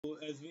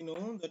As we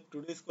know that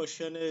today's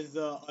question is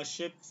a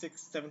ship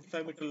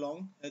 675-meter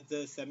long has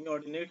the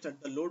semi-ordinates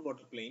at the load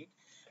water plane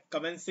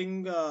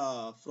commencing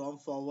from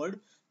forward.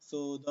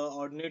 So the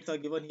ordinates are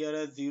given here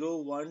as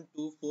 0, 1,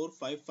 2, 4,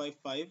 5, 5,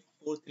 5,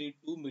 4, 3,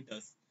 2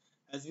 meters.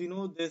 As we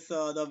know this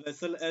the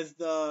vessel, as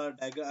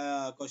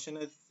the question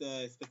has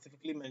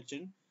specifically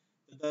mentioned,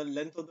 the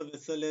length of the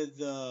vessel is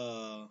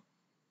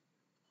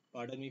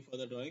pardon me for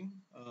the drawing.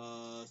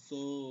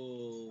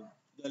 So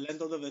the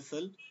length of the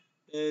vessel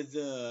is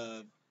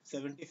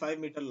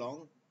 75-meter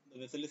long. The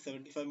vessel is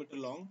 75-meter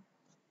long,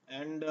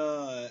 and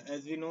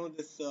as we know,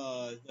 this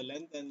is the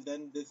length, and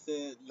then this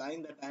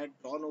line that I had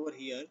drawn over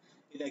here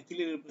is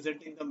actually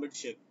representing the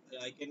midship.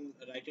 I can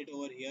write it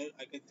over here.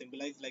 I can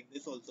symbolize like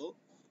this also,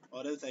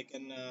 or else I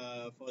can,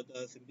 for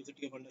the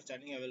simplicity of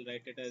understanding, I will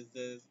write it as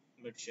the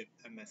midship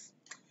MS.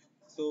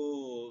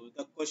 So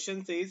the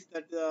question says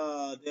that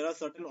there are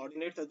certain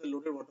ordinates as the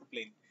loaded water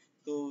plane.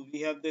 So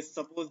we have this.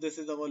 Suppose this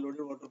is our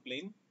loaded water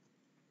plane.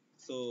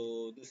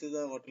 So this is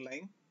a water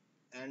line,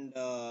 and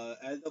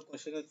as the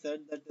question has said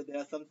that there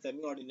are some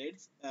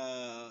semi-ordinates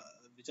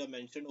which are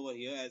mentioned over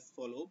here as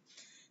follow.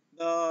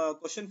 The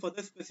question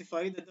further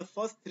specifies that the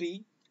first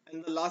three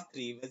and the last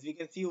three, as we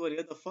can see over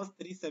here, the first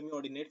three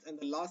semi-ordinates and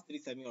the last three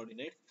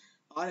semi-ordinates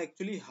are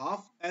actually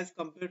half as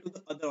compared to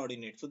the other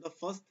ordinates. So the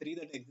first three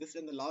that exist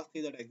and the last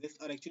three that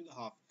exist are actually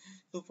half.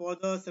 So for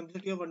the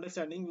simplicity of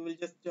understanding, we will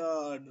just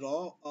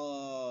draw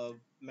a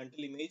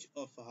mental image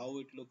of how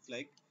it looks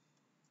like.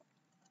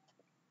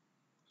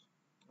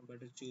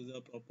 Better choose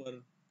a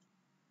proper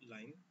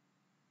line.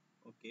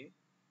 Okay,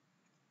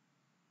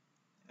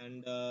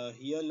 and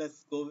here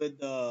let's go with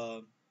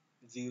the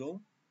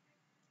 0,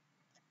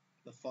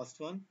 the first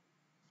one.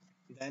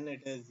 Then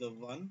it is the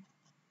 1,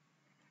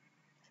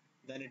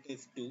 then it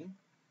is 2,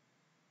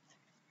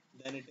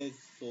 then it is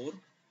 4,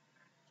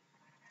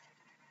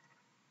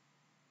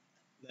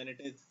 then it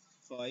is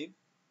 5,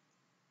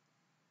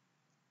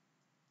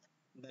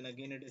 then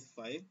again it is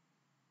 5,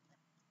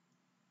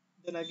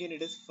 then again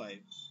it is 5,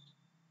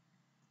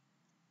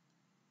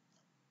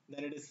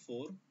 then it is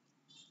 4,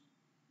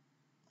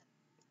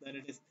 then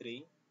it is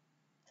 3,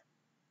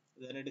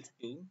 then it is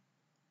 2,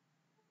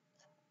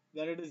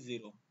 then it is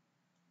 0.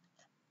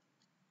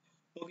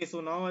 Okay,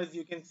 so now as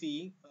you can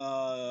see,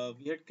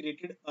 we had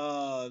created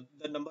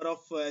the number of,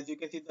 as you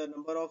can see, the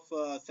number of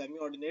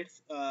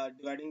semi-ordinates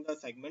dividing the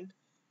segment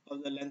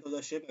of the length of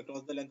the ship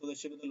across the length of the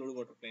ship with the load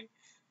water plane.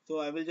 So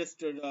I will just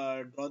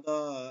draw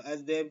the,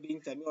 as they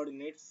being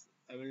semi-ordinates,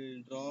 I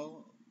will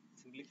draw,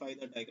 simplify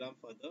the diagram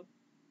further.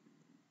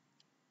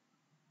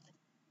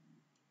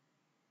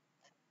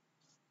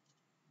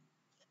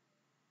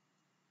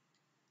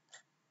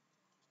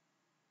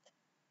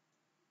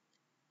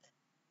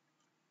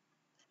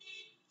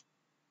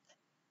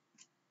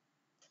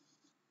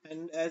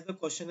 And as the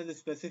question is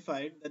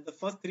specified that the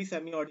first three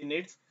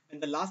semi-ordinates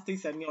and the last three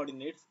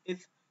semi-ordinates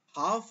is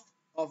half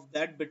of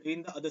that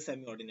between the other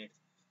semi-ordinates.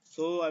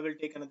 So I will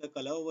take another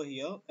color over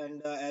here,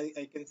 and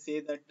I can say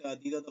that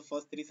these are the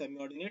first three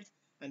semi-ordinates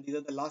and these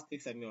are the last three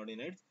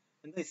semi-ordinates,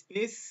 and the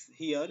space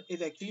here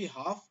is actually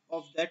half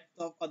of that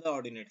of other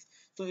ordinates.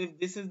 So if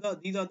this is the,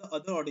 these are the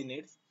other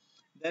ordinates,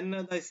 then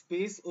the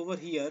space over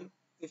here,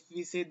 if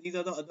we say these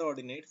are the other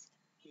ordinates,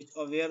 which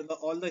where the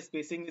all the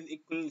spacing is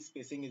equal,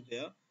 spacing is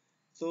there.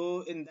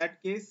 So in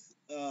that case,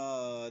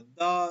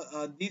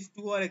 these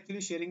two are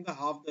actually sharing the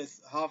half, this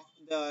half,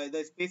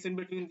 the space in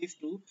between these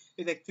two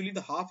is actually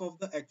the half of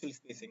the actual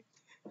spacing.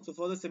 So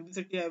for the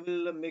simplicity, I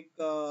will make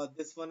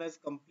this one as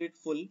complete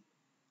full,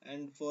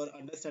 and for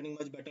understanding,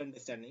 much better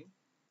understanding.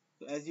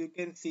 So as you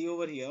can see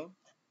over here,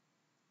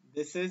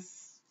 this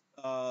is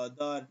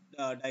the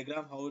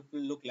diagram how it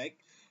will look like,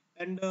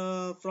 and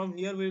from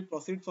here we'll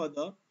proceed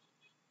further.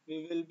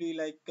 We will be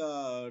like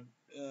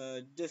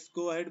just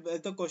go ahead,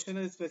 as the question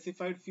has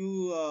specified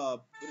few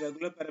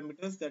regular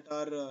parameters that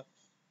are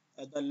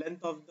the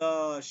length of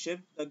the ship.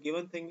 The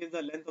given thing is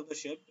the length of the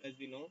ship, as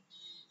we know.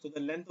 So the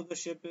length of the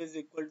ship is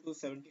equal to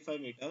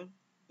 75 meter.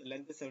 The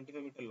length is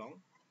 75-meter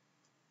long.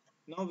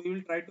 Now we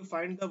will try to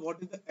find the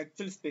what is the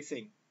actual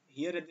spacing.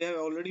 Here they have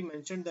already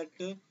mentioned that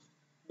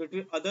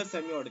between other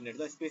semi-ordinates,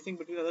 the spacing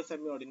between other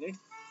semi-ordinates.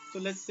 So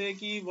let's say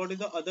ki what is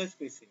the other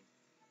spacing.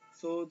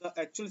 So the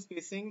actual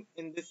spacing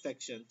in this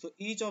section. So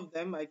each of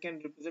them I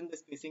can represent the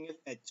spacing as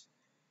h.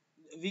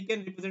 We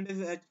can represent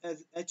it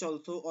as h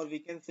also, or we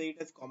can say it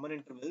as common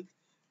intervals.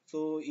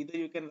 So either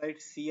you can write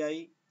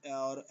ci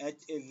or h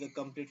is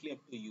completely up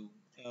to you,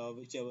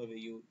 whichever way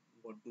you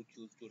want to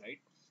choose to write.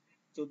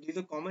 So this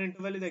a common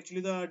interval is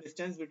actually the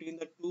distance between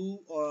the two,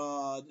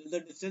 the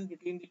distance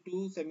between the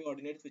two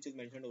semi-ordinates which is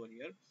mentioned over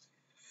here.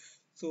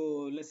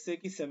 So let's say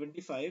ki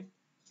 75.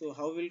 So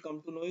how we'll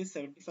come to know is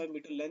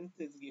 75-meter length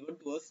is given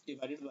to us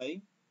divided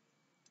by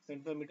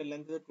 75-meter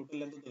length is the total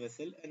length of the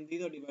vessel, and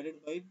these are divided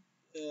by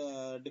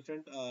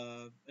different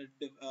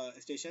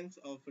stations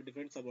of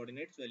different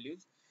subordinates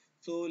values.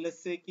 So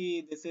let's say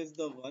ki this is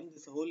the one,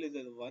 this whole is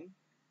the one,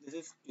 this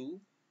is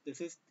two,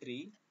 this is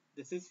three,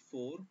 this is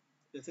four,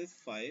 this is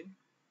five,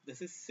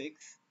 this is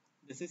six,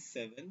 this is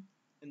seven,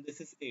 and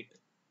this is eight.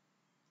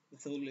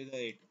 this whole is a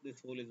 8, this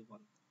whole is 1.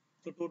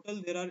 So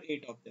total there are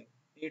 8 of them.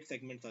 8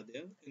 segments are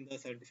there in the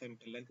 75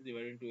 meter length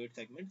divided into 8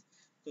 segments.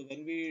 So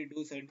when we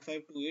do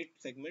 75 to 8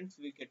 segments,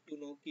 we get to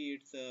know ki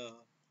it's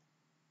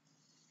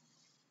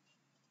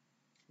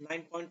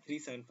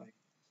 9.375.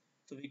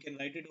 So we can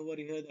write it over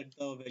here that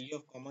the value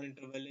of common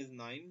interval is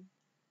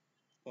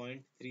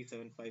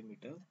 9.375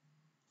 meter.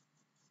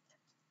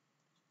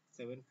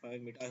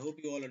 75 meter. I hope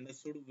you all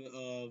understood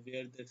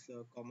where this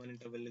common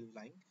interval is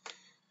lying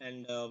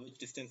and which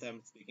distance I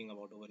am speaking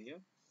about over here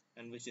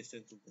and which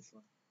distance is this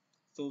one.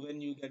 So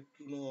when you get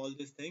to know all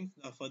these things,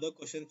 the further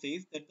question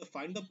says that the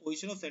find the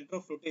position of center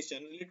of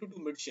flotation related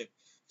to midship.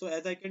 So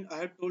as I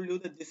have told you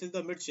that this is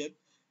the midship.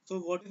 So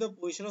what is the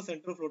position of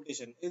center of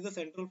flotation? Is the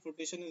center of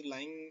flotation is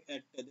lying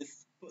at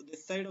this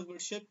side of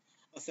midship?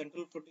 A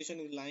central flotation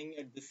is lying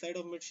at this side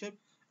of midship.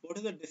 What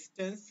is the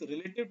distance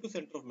relative to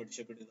center of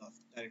midship? It is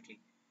asked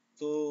directly.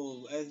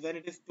 So as when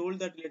it is told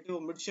that relative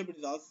of midship it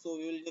is asked, so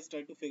we will just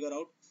try to figure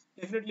out.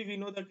 Definitely we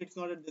know that it's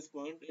not at this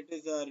point. It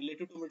is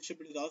relative to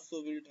midship it is asked,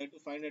 so we will try to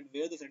find out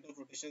where the center of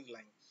rotation is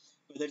lying.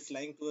 Whether it's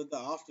lying towards the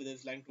aft, whether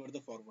it's lying towards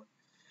the forward.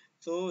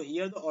 So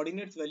here the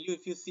ordinates value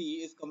if you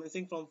see is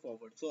commencing from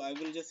forward. So I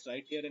will just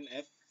write here an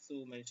F.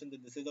 So mention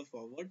that this is a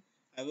forward.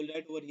 I will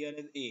write over here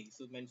as A.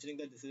 So mentioning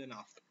that this is an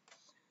aft.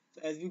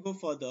 So as we go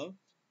further,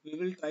 we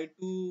will try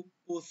to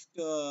post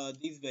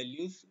these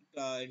values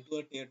into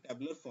a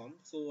tabular form.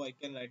 So I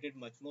can write it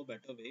much more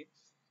better way.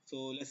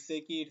 So let's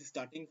say ki it is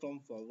starting from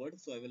forward.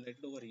 So I will write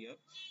it over here.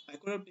 I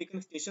could have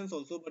taken stations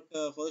also, but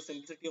for the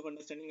simplicity of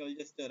understanding, I will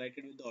just write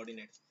it with the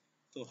ordinates.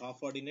 So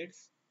half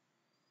ordinates.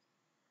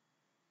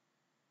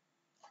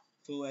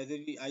 So as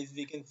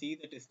we can see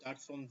that it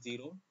starts from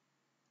 0,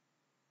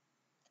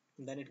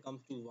 then it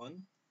comes to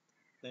 1,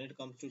 then it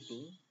comes to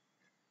 2,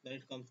 then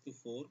it comes to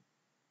 4,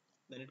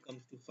 then it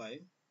comes to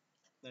 5,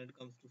 then it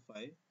comes to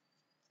 5,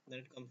 then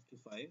it comes to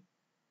 5,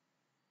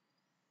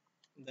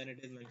 then it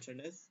is mentioned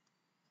as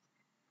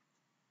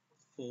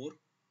 4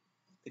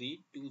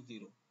 3 2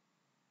 0.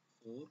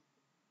 4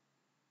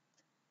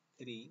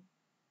 3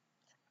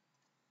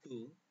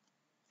 2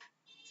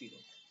 0.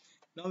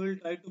 Now we'll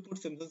try to put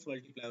Simpson's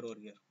multiplier over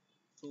here.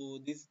 So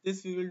this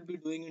we will be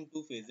doing in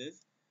two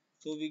phases.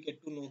 So we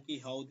get to know ki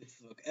how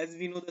this works. As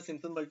we know, the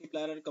Simpson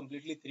multiplier are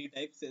completely three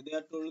types. There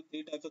are total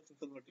three types of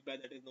Simpson multiplier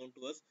that is known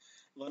to us.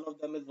 One of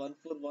them is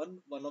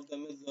 141, one of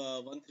them is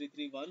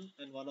 1331,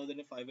 and one of them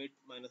is 58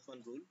 minus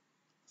 1 rule.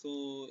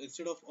 So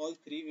instead of all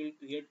three, we'll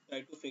here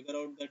try to figure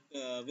out that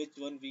which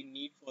one we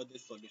need for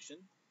this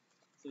solution.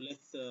 So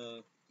let's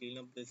clean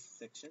up this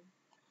section.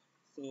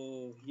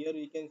 So here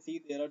we can see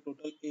there are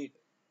total 8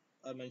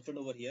 are mentioned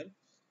over here,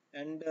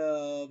 and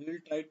we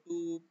will try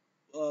to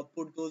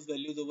put those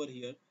values over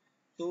here.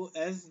 So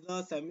as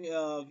the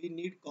we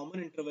need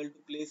common interval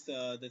to place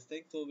this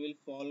thing, so we'll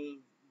fall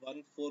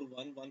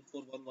 141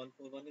 141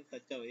 141 in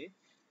such a way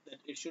that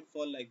it should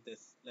fall like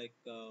this, like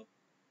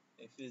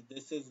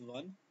this is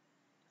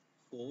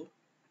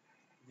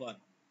 141,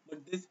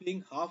 but this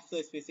being half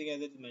the spacing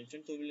as it is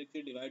mentioned, so we'll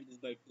actually divide this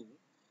by 2,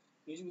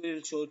 which we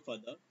will show it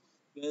further.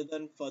 Where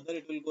then further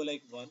it will go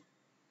like 1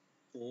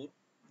 4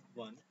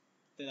 1,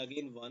 then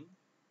again 1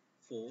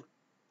 4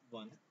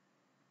 1,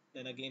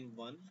 then again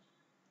 1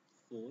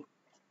 4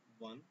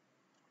 1,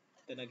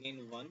 then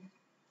again 1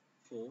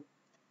 4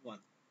 1.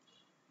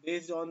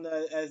 Based on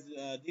the as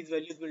these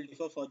values will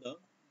differ further,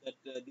 that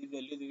these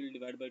values we will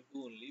divide by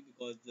 2 only,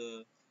 because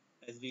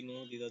as we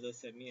know these are the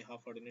semi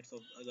half ordinates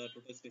of the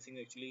total spacing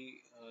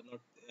actually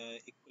not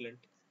equivalent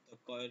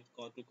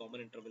to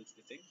common interval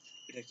spacing.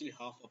 It's actually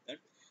half of that.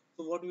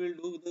 So what we will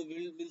do,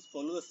 we'll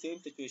follow the same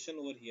situation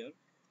over here,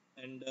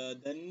 and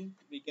then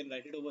we can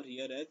write it over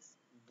here as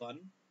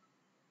 1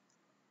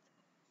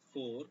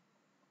 4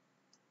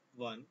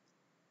 1,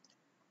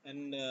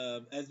 and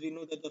as we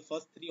know that the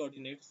first three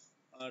ordinates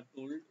are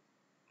told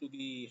to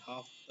be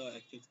half the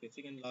actual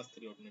spacing and last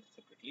three ordinates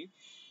separately,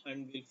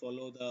 and we'll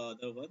follow the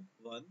other one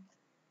 1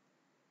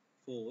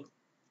 4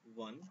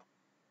 1,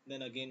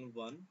 then again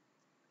 1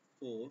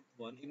 4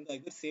 1 in the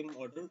exact same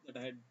order that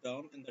I had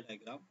drawn in the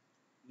diagram.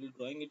 We're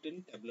drawing it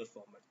in tabular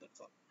format, that's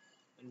all.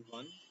 And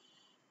 1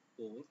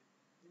 4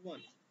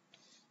 1.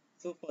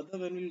 So further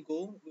when we'll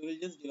go, we will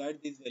just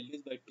divide these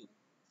values by 2.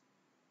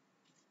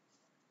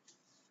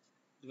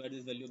 Divide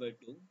this value by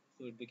 2,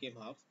 so it became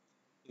half.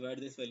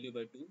 Divide this value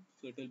by 2,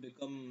 so it will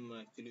become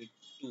actually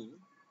 2,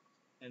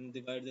 and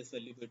divide this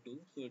value by 2,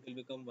 so it will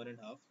become 1 and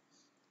half.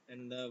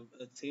 And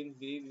the same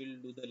way we'll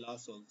do the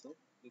last also,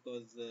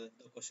 because the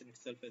question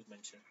itself has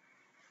mentioned.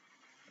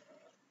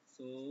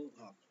 So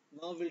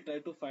now we'll try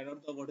to find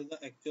out what is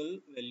the actual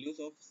values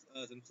of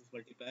Simpson's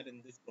multiplier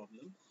in this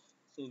problem.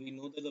 So we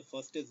know that the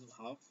first is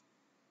half,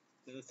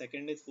 then the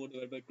second is 4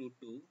 divided by 2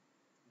 2,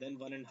 then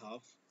 1 and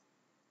half,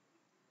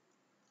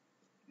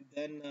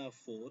 then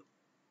 4,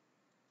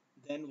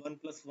 then 1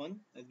 plus 1,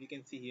 as we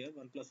can see here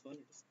 1 plus 1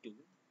 is 2,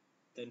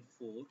 then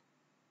 4,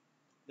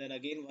 then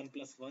again 1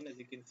 plus 1, as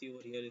you can see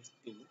over here is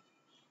 2,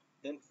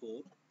 then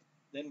 4,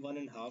 then 1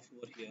 and half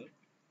over here.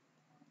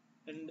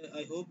 And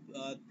I hope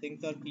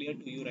things are clear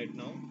to you right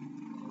now,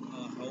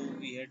 how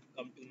we had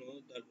come to know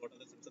that what are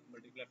the sums of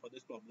multiplier for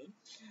this problem.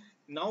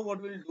 Now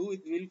what we'll do is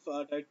we'll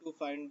try to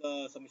find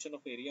the summation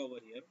of area over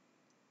here,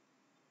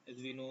 as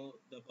we know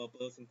the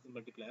purpose of simple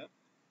multiplier.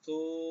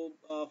 So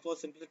for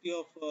simplicity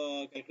of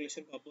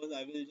calculation purpose,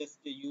 I will just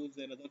use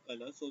another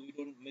color so we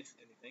don't miss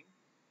anything.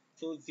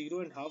 So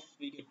 0 and half,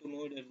 we get to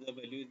know that the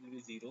value will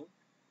be 0.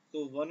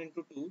 So 1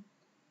 into 2,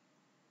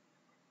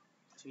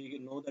 so we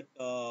can know that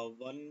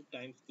 1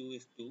 times 2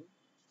 is 2.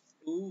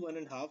 2, 1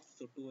 and half,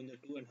 so 2 and the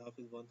 2 and half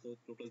is 1, so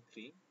total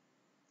 3.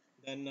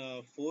 Then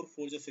 4,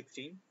 4 is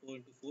 16, 4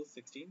 into 4,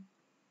 16.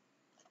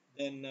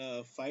 Then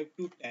 5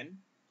 to 10,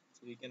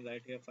 so we can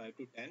write here 5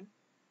 to 10.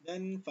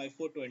 Then 5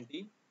 for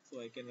 20,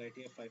 so I can write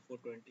here 5 for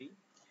 20.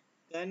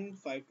 Then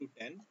 5 to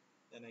 10,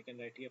 then I can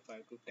write here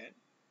 5 to 10.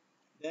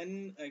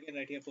 Then I can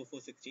write here 4 for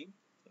 16,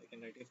 so I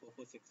can write here 4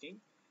 for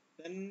 16.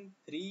 Then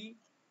 3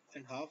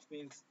 and half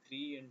means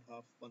 3 and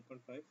half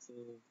 1.5, so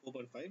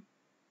 4.5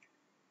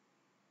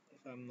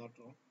 if I'm not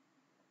wrong,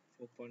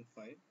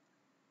 4.5.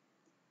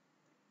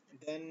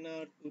 Then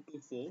 2 to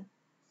 4,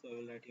 so I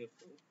will write here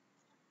 4.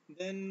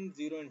 Then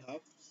 0 and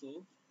half,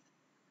 so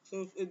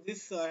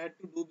this I had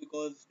to do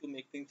because to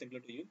make things simpler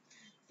to you.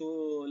 So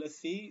let's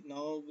see,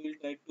 now we'll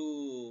try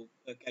to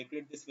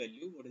calculate this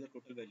value, what is the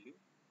total value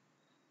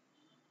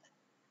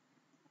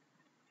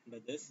by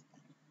this.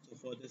 So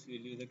for this we'll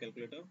use a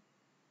calculator.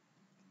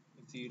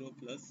 0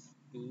 plus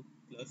 2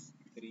 plus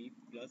 3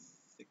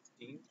 plus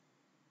 16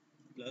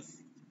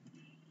 plus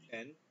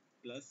 10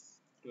 plus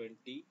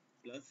 20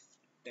 plus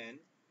 10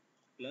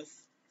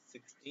 plus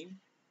 16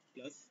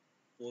 plus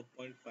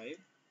 4.5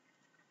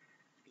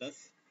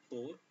 plus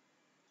 4,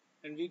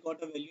 and we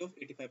got a value of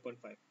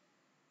 85.5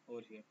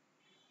 over here.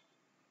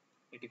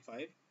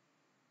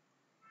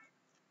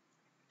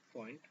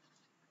 85.5.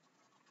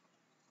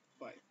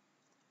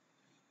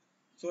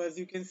 So as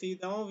you can see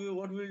now,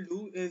 what we'll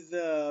do is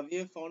we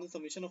have found the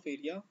summation of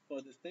area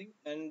for this thing,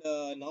 and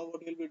now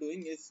what we'll be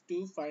doing is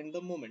to find the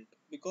moment,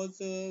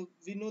 because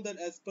we know that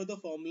as per the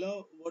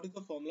formula, what is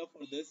the formula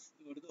for this?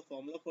 What is the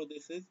formula for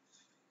this is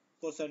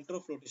for center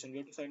of flotation. We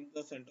have to find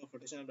the center of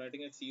flotation. I'm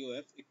writing as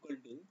COF equal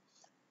to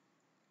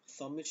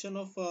summation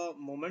of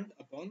moment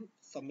upon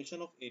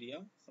summation of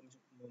area.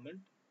 Summation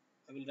moment.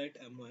 I will write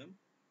MOM,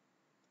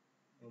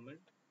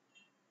 moment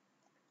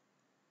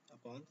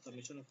upon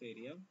summation of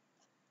area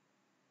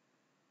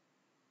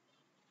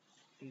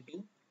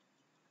into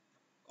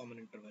common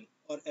interval,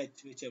 or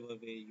H, whichever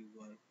way you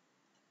are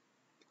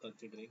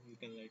considering. You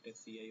can write a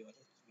CI or H,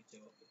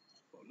 whichever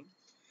problem.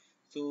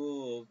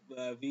 So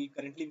we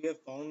have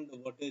found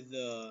what is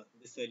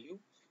this value.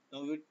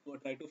 Now we will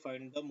try to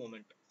find the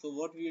moment. So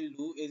what we will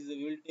do is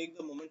we will take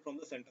the moment from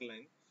the center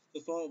line.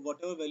 So for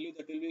whatever value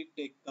that will be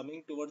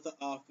coming towards the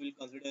half, we will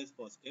consider as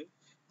positive.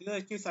 This is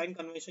actually sign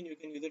convention, you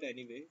can use it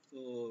anyway.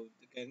 So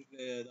you can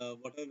the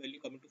whatever value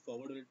coming to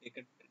forward will take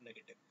it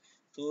negative.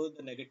 So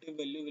the negative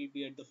value will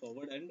be at the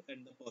forward end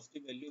and the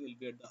positive value will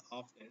be at the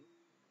half end.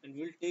 And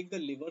we will take the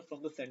lever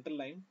from the center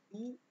line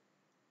to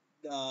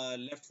the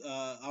left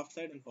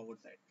outside and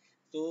forward side.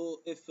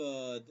 So if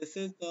this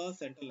is the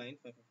center line,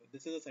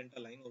 this is the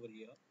center line over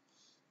here.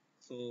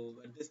 So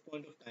at this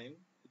point of time,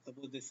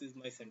 suppose this is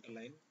my center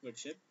line,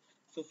 midship.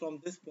 So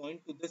from this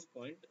point to this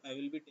point, I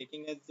will be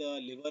taking as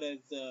lever as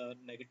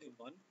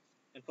 -1,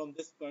 and from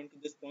this point to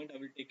this point, I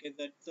will take it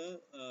as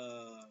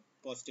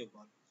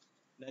 +1.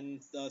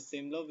 Then the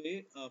similar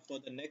way for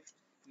the next,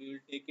 we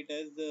will take it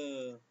as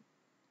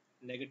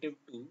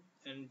 -2,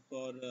 and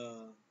for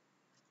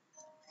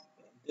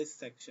this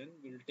section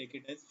we'll take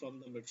it as from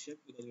the midship,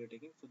 because we're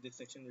taking, so this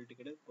section will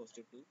take it as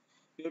 +2.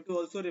 We have to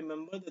also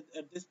remember that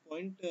at this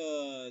point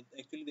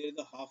actually there is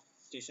a half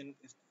station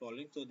is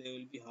following, so there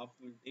will be half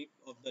will take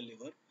of the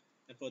lever,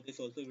 and for this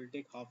also we'll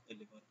take half the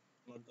lever,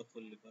 not the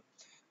full lever.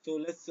 So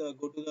let's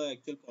go to the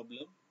actual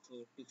problem. So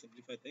to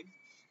simplify things,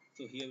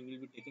 so here we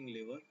will be taking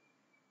lever.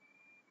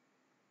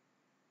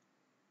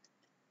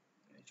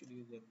 I should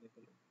use the other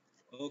color.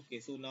 Okay,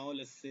 so now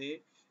let's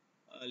say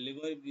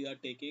lever we are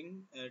taking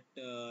at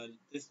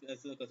this as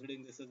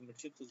considering this as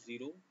midship, so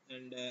 0,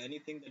 and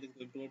anything that is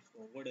going towards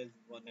forward as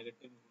one,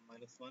 negative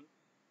 -1,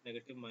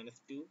 negative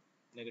 -2,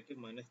 negative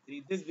 -3.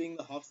 This being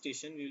the half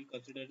station, we will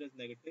consider it as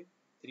negative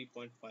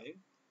 3.5,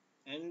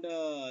 and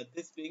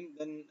this being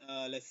then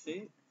let's say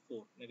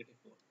 4, negative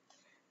 4.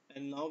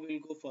 And now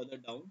we'll go further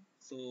down.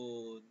 So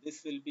this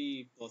will be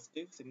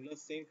positive, similar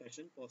same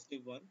fashion,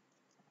 +1,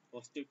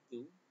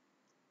 +2,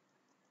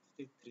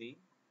 +3,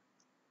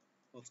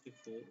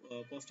 +4,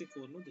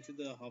 +4, no, this is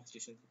the half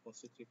station, so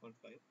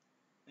 +3.5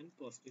 and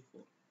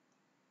 +4.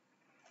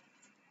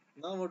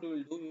 Now what we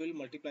will do, we will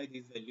multiply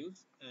these values,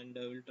 and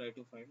we'll try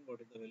to find what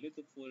is the value.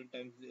 So 4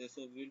 times,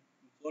 so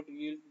what we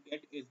will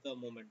get is the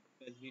moment,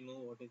 as we know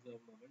what is the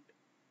moment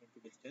into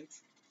distance.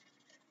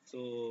 So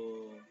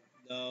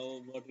now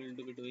what we'll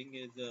be doing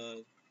is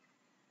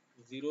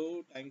 0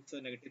 times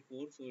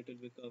 -4, so it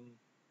will become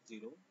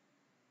 0.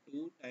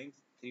 2 times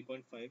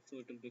 3.5, so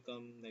it will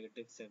become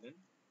 -7.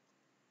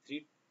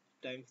 3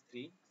 times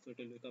 3, so it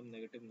will become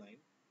 -9.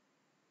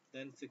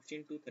 Then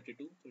 16 to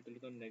 32, so it will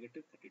become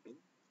 -32.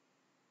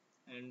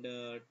 and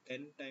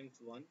 10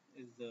 times 1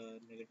 is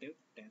negative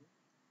 10,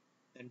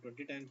 then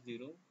 20 times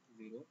 0,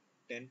 0,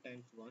 10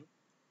 times 1,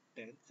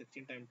 10,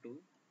 16 times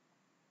 2,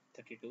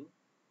 32,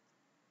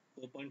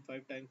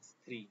 4.5 times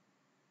 3,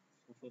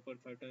 so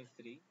 4.5 times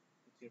 3,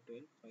 6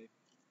 12, 5,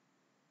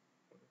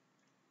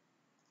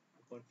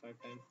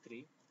 4.5 times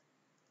 3,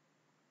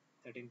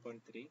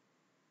 13.3,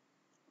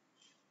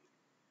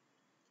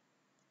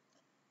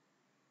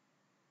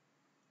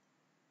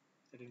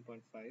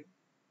 13.5,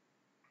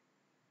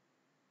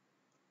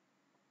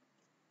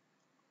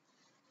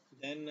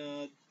 then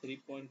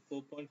 3.4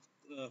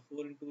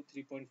 into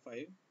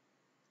 3.5,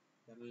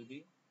 that will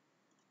be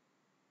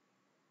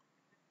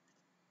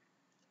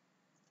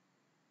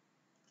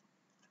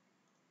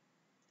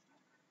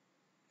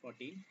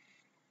 14,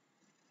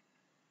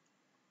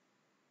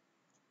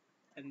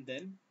 and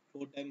then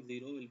 4 times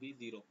 0 will be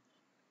 0.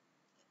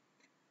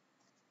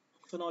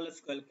 So now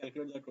let's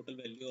calculate the total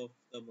value of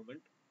the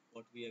moment,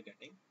 what we are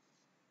getting.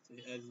 So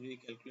as we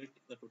calculate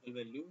the total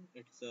value,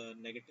 it's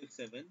negative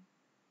 7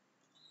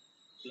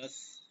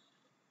 plus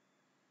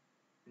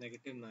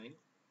negative 9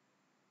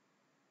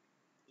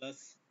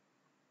 plus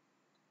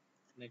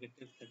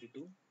negative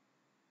 32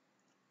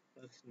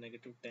 plus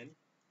negative 10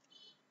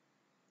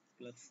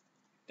 plus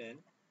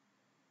 10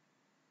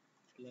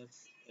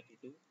 plus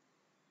 32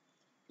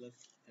 plus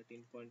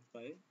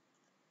 13.5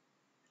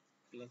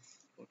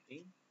 plus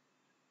 14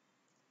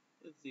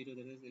 plus 0,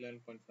 that is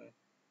 11.5.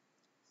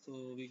 So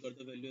we got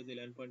the value as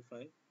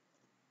 11.5.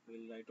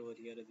 We'll write over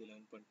here as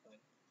 11.5.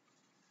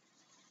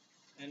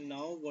 And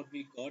now what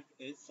we got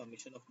is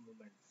summation of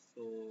moments.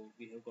 So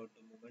we have got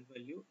the moment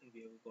value and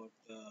we have got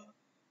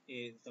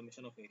a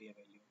summation of area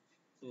value.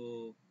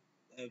 So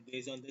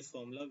based on this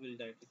formula, we'll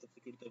directly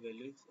substitute the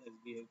values as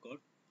we have got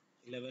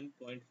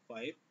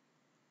 11.5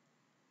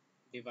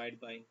 divided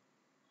by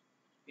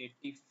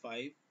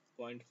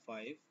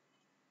 85.5,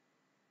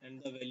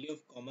 and the value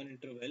of common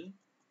interval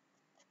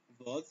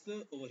was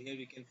over here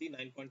we can see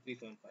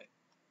 9.375.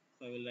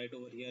 So I will write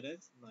over here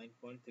as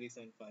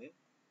 9.375.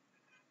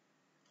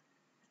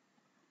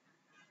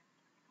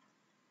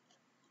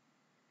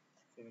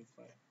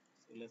 75.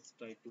 So let's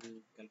try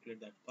to calculate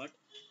that part.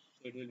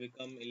 So it will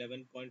become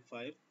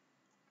 11.5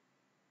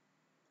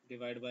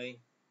 divided by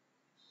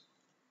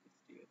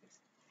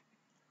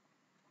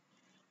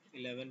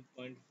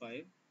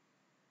 11.5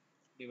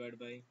 divided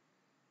by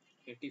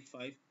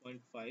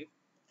 85.5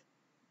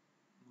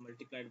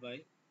 multiplied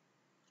by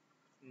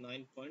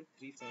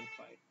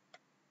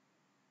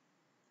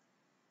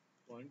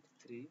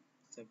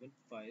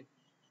 9.375.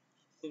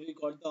 So we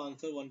got the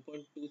answer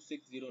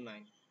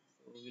 1.2609.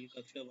 So we'll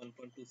consider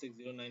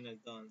 1.2609 as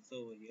the answer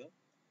over here.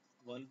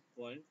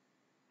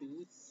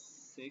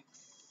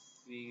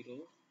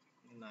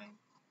 1.2609.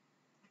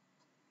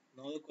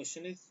 Now the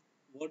question is,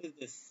 what is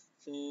this?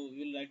 So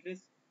we'll write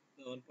this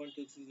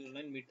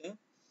 1.2609 meter.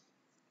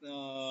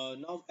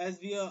 Now, as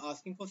we are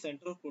asking for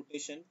center of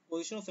flotation,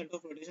 position of center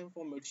of flotation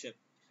for midship.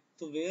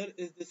 So where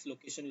is this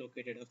location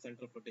located of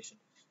center of flotation?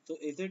 So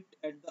is it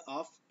at the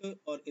aft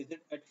or is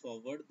it at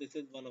forward? This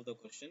is one of the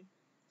question.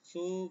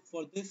 So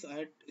for this, I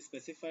had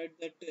specified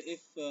that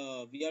if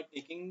we are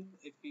taking,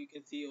 if you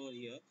can see over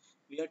here,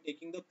 we are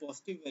taking the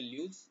positive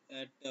values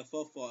at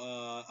for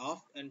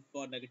aft and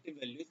for negative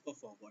values for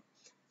forward.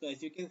 So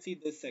as you can see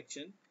this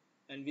section,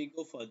 and we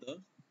go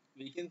further,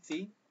 we can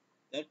see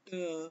that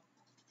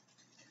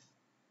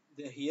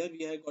here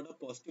we have got a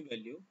positive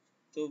value.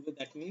 So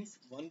that means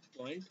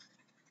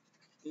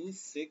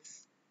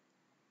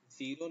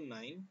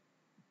 1.2609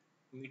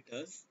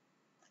 meters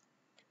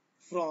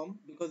from,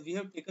 because we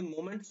have taken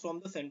moments from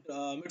the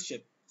center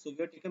midship. So we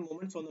have taken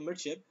moments from the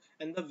midship,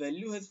 and the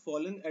value has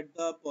fallen at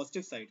the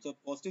positive side. So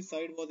positive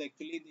side was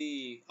actually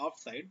the aft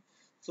side.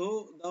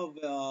 So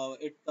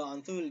the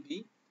answer will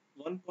be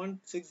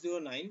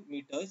 1.609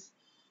 meters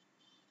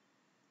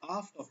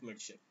aft of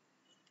midship.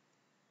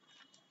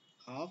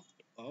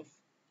 Aft of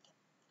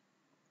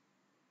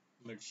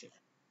midship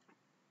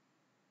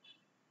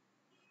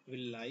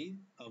will lie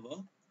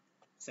our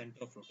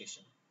center of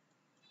rotation.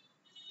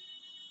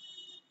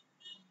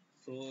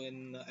 So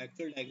in the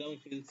actual diagram,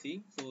 if you'll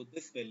see, so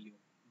this value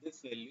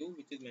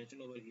which is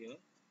mentioned over here,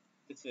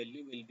 this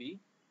value will be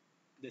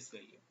this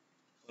value,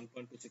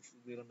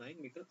 1.2609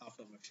 meter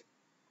after midship.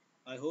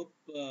 I hope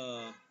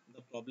the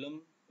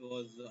problem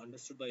was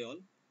understood by all,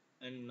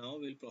 and now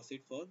we'll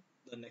proceed for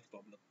the next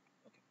problem.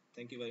 Okay,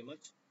 thank you very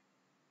much.